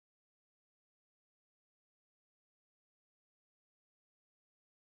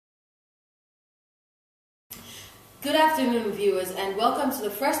Good afternoon, viewers, and welcome to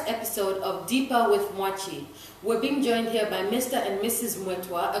the first episode of Deeper with Mwape. We're being joined here by Mr. and Mrs.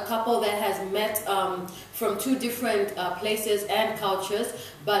 Mwape, a couple that has met from two different places and cultures,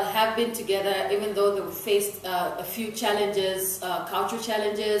 but have been together even though they faced a few challenges, cultural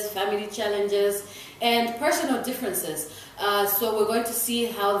challenges, family challenges, and personal differences. So we're going to see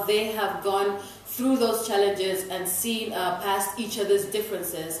how they have gone through those challenges and seen past each other's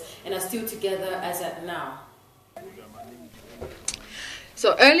differences and are still together as at now.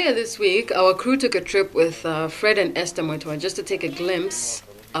 So earlier this week, our crew took a trip with Fred and Esther Mwape just to take a glimpse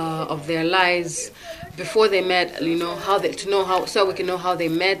of their lives before they met. So we can know how they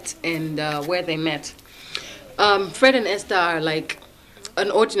met and where they met. Fred and Esther are like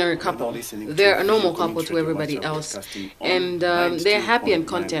an ordinary couple. They're a normal couple to everybody else, and they're happy and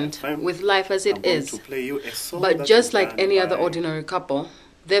content with life as it is. But just like any other ordinary couple,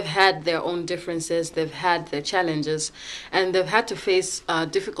 they've had their own differences, they've had their challenges, and they've had to face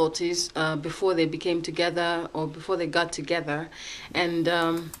difficulties before they became together or before they got together. And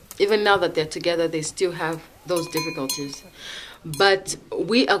even now that they're together, they still have those difficulties. But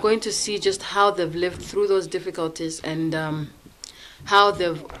we are going to see just how they've lived through those difficulties and how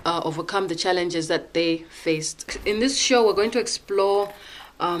they've overcome the challenges that they faced. In this show, we're going to explore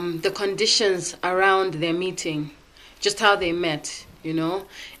the conditions around their meeting, just how they met.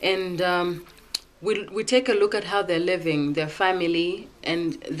 And we take a look at how they're living, their family,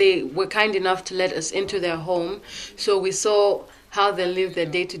 and they were kind enough to let us into their home. So we saw how they live their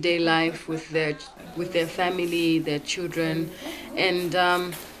day-to-day life with their family, their children,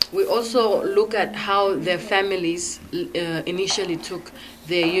 and we also look at how their families initially took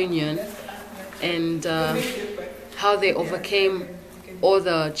their union and how they overcame all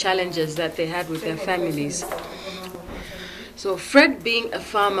the challenges that they had with their families. So Fred being a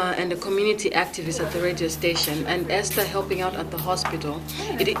farmer and a community activist at the radio station, and Esther helping out at the hospital,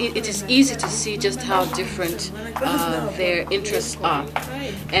 it is easy to see just how different their interests are.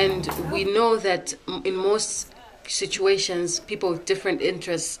 And we know that in most situations, people with different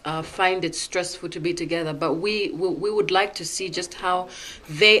interests find it stressful to be together, but we would like to see just how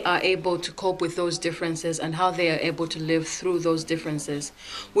they are able to cope with those differences and how they are able to live through those differences.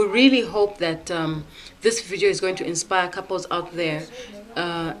 We really hope that this video is going to inspire couples out there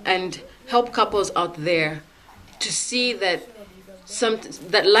and help couples out there to see that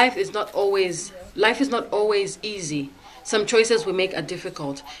life is not always easy. Some choices we make are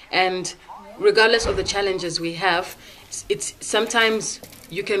difficult, and regardless of the challenges we have, it's sometimes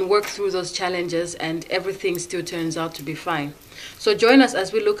you can work through those challenges and everything still turns out to be fine. So join us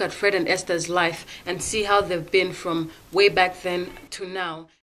as we look at Fred and Esther's life and see how they've been from way back then to now.